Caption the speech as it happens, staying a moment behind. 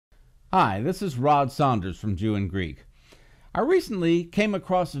Hi, this is Rod Saunders from Jew and Greek. I recently came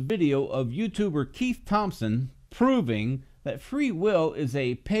across a video of YouTuber Keith Thompson proving that free will is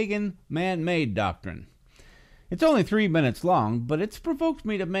a pagan, man-made doctrine. It's only 3 minutes long, but it's provoked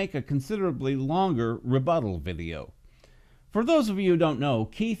me to make a considerably longer rebuttal video. For those of you who don't know,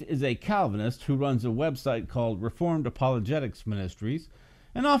 Keith is a Calvinist who runs a website called Reformed Apologetics Ministries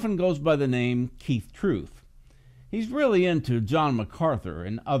and often goes by the name Keith Truth. He's really into John MacArthur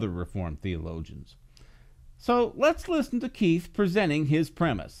and other Reformed theologians. So let's listen to Keith presenting his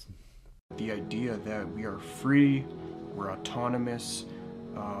premise. The idea that we are free, we're autonomous,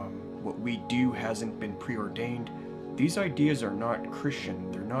 what we do hasn't been preordained, these ideas are not Christian.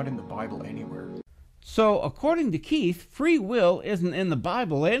 They're not in the Bible anywhere. So according to Keith, free will isn't in the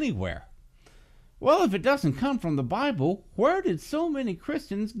Bible anywhere. Well, if it doesn't come from the Bible, where did so many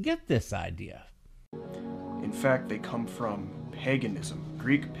Christians get this idea? In fact, they come from paganism,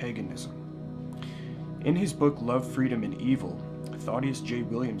 Greek paganism. In his book, Love, Freedom, and Evil, Thaddeus J.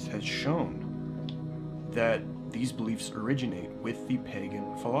 Williams has shown that these beliefs originate with the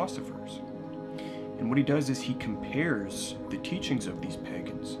pagan philosophers. And what he does is he compares the teachings of these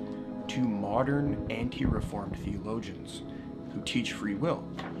pagans to modern anti-reformed theologians who teach free will.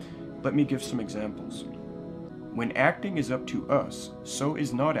 Let me give some examples. When acting is up to us, so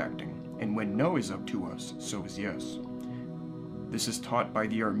is not acting. And when no is up to us, so is yes. This is taught by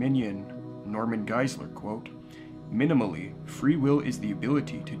the Arminian Norman Geisler, quote, "Minimally, free will is the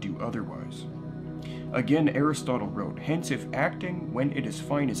ability to do otherwise." Again, Aristotle wrote, "Hence if acting when it is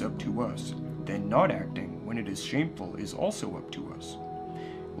fine is up to us, then not acting when it is shameful is also up to us."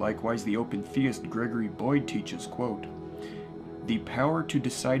 Likewise, the open theist Gregory Boyd teaches, quote, "The power to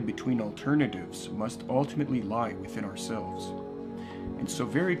decide between alternatives must ultimately lie within ourselves." And so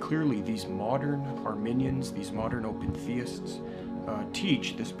very clearly these modern Arminians, these modern open theists,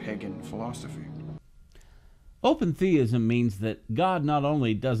 teach this pagan philosophy. Open theism means that God not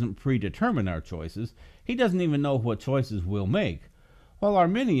only doesn't predetermine our choices, he doesn't even know what choices we'll make, while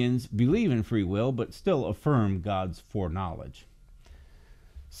Arminians believe in free will but still affirm God's foreknowledge.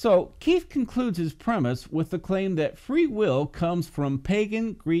 So Keith concludes his premise with the claim that free will comes from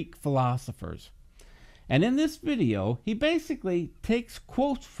pagan Greek philosophers. And in this video, he basically takes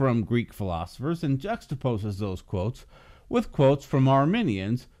quotes from Greek philosophers and juxtaposes those quotes with quotes from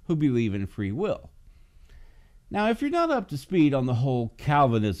Arminians who believe in free will. Now, if you're not up to speed on the whole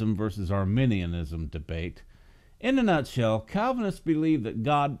Calvinism versus Arminianism debate, in a nutshell, Calvinists believe that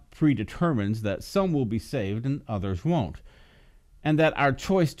God predetermines that some will be saved and others won't, and that our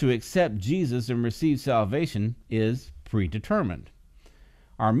choice to accept Jesus and receive salvation is predetermined.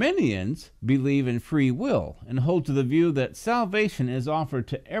 Arminians believe in free will and hold to the view that salvation is offered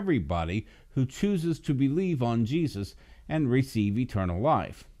to everybody who chooses to believe on Jesus and receive eternal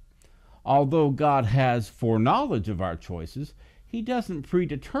life. Although God has foreknowledge of our choices, he doesn't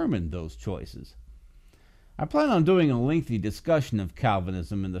predetermine those choices. I plan on doing a lengthy discussion of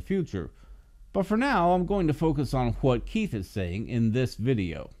Calvinism in the future, but for now I'm going to focus on what Keith is saying in this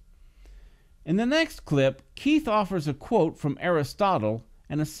video. In the next clip, Keith offers a quote from Aristotle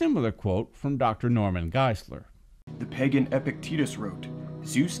and a similar quote from Dr. Norman Geisler. The pagan Epictetus wrote,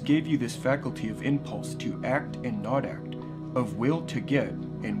 "Zeus gave you this faculty of impulse to act and not act, of will to get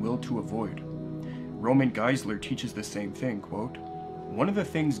and will to avoid." Roman Geisler teaches the same thing, quote, "One of the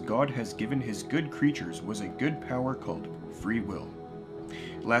things God has given his good creatures was a good power called free will."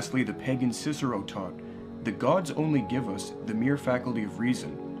 Lastly, the pagan Cicero taught, "The gods only give us the mere faculty of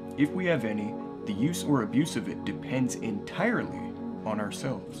reason. If we have any, the use or abuse of it depends entirely on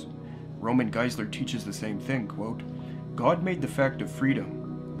ourselves." Roman Geisler teaches the same thing, quote, "God made the fact of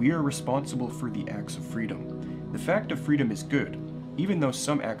freedom. We are responsible for the acts of freedom. The fact of freedom is good, even though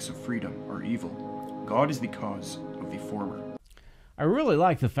some acts of freedom are evil. God is the cause of the former." I really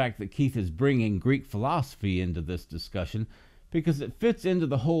like the fact that Keith is bringing Greek philosophy into this discussion because it fits into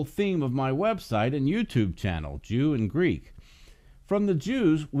the whole theme of my website and YouTube channel, Jew and Greek. From the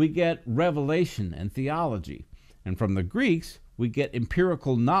Jews, we get revelation and theology, and from the Greeks, we get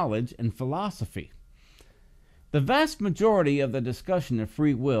empirical knowledge and philosophy. The vast majority of the discussion of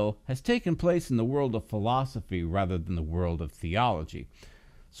free will has taken place in the world of philosophy rather than the world of theology.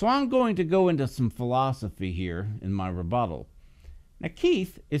 So I'm going to go into some philosophy here in my rebuttal. Now,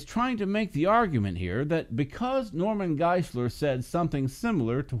 Keith is trying to make the argument here that because Norman Geisler said something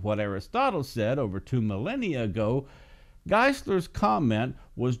similar to what Aristotle said over 2 millennia ago, Geisler's comment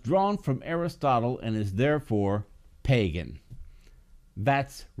was drawn from Aristotle and is therefore pagan.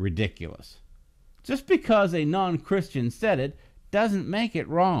 That's ridiculous. Just because a non-Christian said it doesn't make it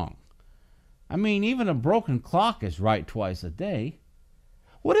wrong. I mean, even a broken clock is right twice a day.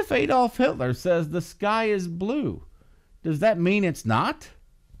 What if Adolf Hitler says the sky is blue? Does that mean it's not?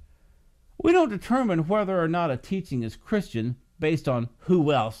 We don't determine whether or not a teaching is Christian based on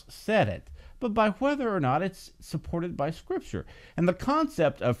who else said it, but by whether or not it's supported by Scripture. And the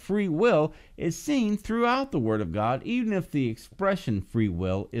concept of free will is seen throughout the Word of God, even if the expression free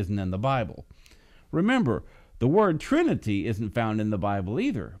will isn't in the Bible. Remember, the word Trinity isn't found in the Bible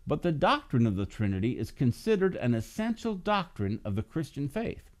either, but the doctrine of the Trinity is considered an essential doctrine of the Christian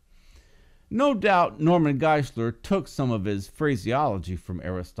faith. No doubt Norman Geisler took some of his phraseology from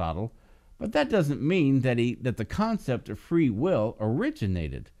Aristotle, but that doesn't mean that the concept of free will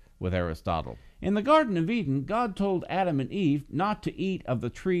originated with Aristotle. In the Garden of Eden, God told Adam and Eve not to eat of the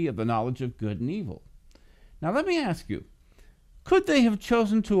tree of the knowledge of good and evil. Now let me ask you, could they have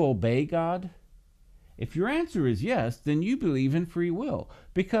chosen to obey God? If your answer is yes, then you believe in free will,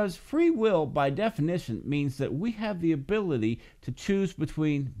 because free will by definition means that we have the ability to choose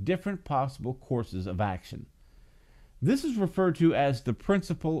between different possible courses of action. This is referred to as the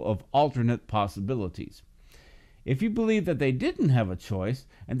principle of alternate possibilities. If you believe that they didn't have a choice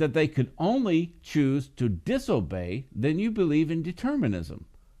and that they could only choose to disobey, then you believe in determinism,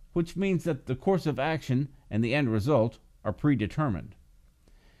 which means that the course of action and the end result are predetermined.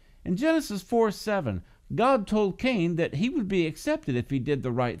 In Genesis 4:7, God told Cain that he would be accepted if he did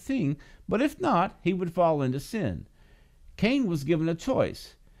the right thing, but if not, he would fall into sin. Cain was given a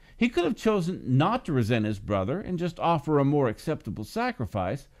choice. He could have chosen not to resent his brother and just offer a more acceptable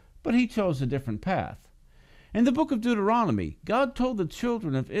sacrifice, but he chose a different path. In the book of Deuteronomy, God told the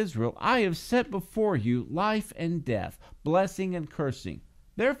children of Israel, "I have set before you life and death, blessing and cursing.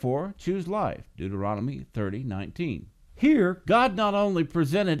 Therefore, choose life." Deuteronomy 30:19. Here, God not only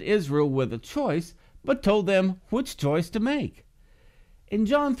presented Israel with a choice, but told them which choice to make. In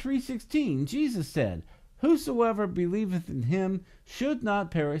John 3:16, Jesus said, "Whosoever believeth in him should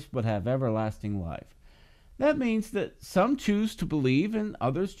not perish but have everlasting life." That means that some choose to believe and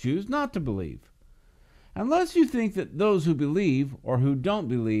others choose not to believe. Unless you think that those who believe or who don't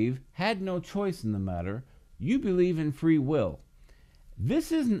believe had no choice in the matter, you believe in free will.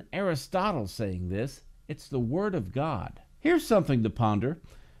 This isn't Aristotle saying this, it's the Word of God. Here's something to ponder.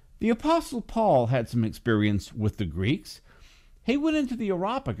 The Apostle Paul had some experience with the Greeks. He went into the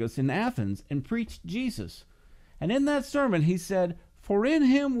Areopagus in Athens and preached Jesus. And in that sermon he said, "For in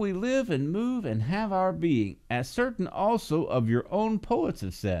him we live and move and have our being, as certain also of your own poets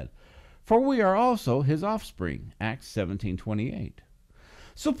have said. For we are also his offspring." Acts 17:28.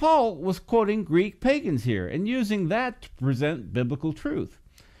 So Paul was quoting Greek pagans here and using that to present biblical truth.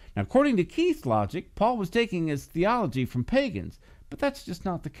 Now, according to Keith's logic, Paul was taking his theology from pagans, but that's just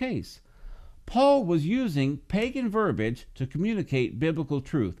not the case. Paul was using pagan verbiage to communicate biblical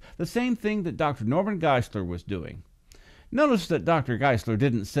truth, the same thing that Dr. Norman Geisler was doing. Notice that Dr. Geisler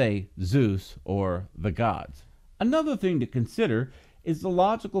didn't say Zeus or the gods. Another thing to consider is the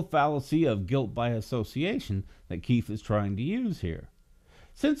logical fallacy of guilt by association that Keith is trying to use here.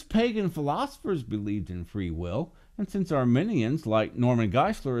 Since pagan philosophers believed in free will, and since Arminians like Norman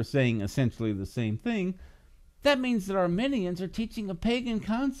Geisler are saying essentially the same thing, that means that Arminians are teaching a pagan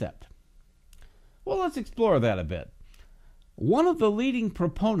concept. Well, let's explore that a bit. One of the leading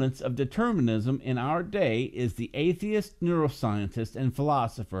proponents of determinism in our day is the atheist neuroscientist and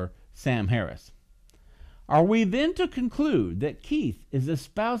philosopher Sam Harris. Are we then to conclude that Keith is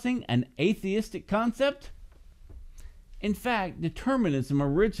espousing an atheistic concept? In fact, determinism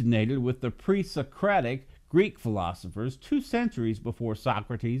originated with the pre-Socratic Greek philosophers 2 centuries before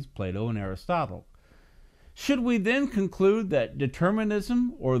Socrates, Plato, and Aristotle. Should we then conclude that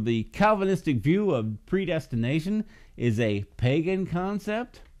determinism, or the Calvinistic view of predestination, is a pagan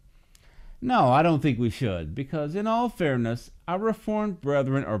concept? No, I don't think we should, because in all fairness, our Reformed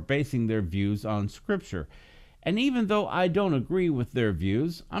brethren are basing their views on Scripture. And even though I don't agree with their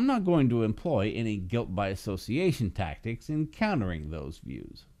views, I'm not going to employ any guilt by association tactics in countering those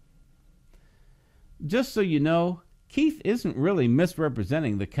views. Just so you know, Keith isn't really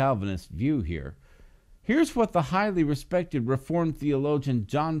misrepresenting the Calvinist view here. Here's what the highly respected Reformed theologian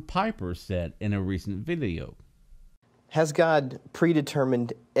John Piper said in a recent video. Has God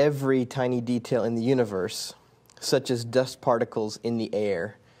predetermined every tiny detail in the universe, such as dust particles in the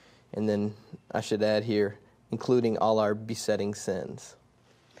air? And then I should add here, including all our besetting sins.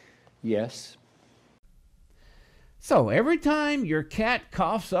 Yes. So every time your cat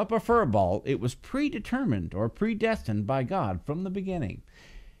coughs up a fur ball, it was predetermined or predestined by God from the beginning.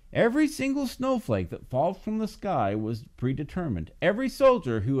 Every single snowflake that falls from the sky was predetermined. Every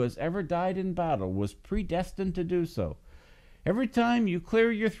soldier who has ever died in battle was predestined to do so. Every time you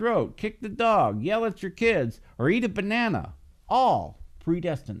clear your throat, kick the dog, yell at your kids, or eat a banana, all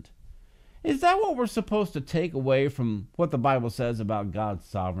predestined. Is that what we're supposed to take away from what the Bible says about God's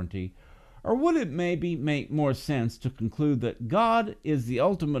sovereignty? Or would it maybe make more sense to conclude that God is the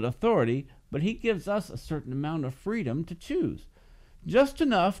ultimate authority, but he gives us a certain amount of freedom to choose, just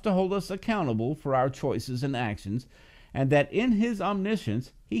enough to hold us accountable for our choices and actions, and that in his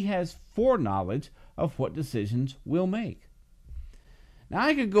omniscience he has foreknowledge of what decisions we'll make? Now,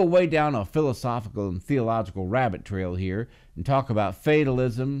 I could go way down a philosophical and theological rabbit trail here and talk about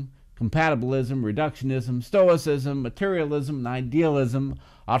fatalism, compatibilism, reductionism, stoicism, materialism, and idealism,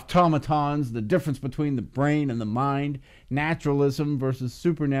 automatons, the difference between the brain and the mind, naturalism versus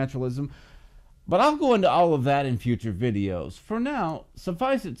supernaturalism. But I'll go into all of that in future videos. For now,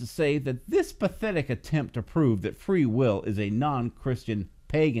 suffice it to say that this pathetic attempt to prove that free will is a non-Christian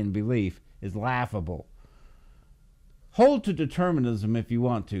pagan belief is laughable. Hold to determinism if you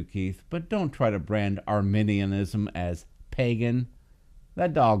want to, Keith, but don't try to brand Arminianism as pagan.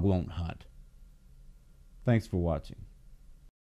 That dog won't hunt. Thanks for watching.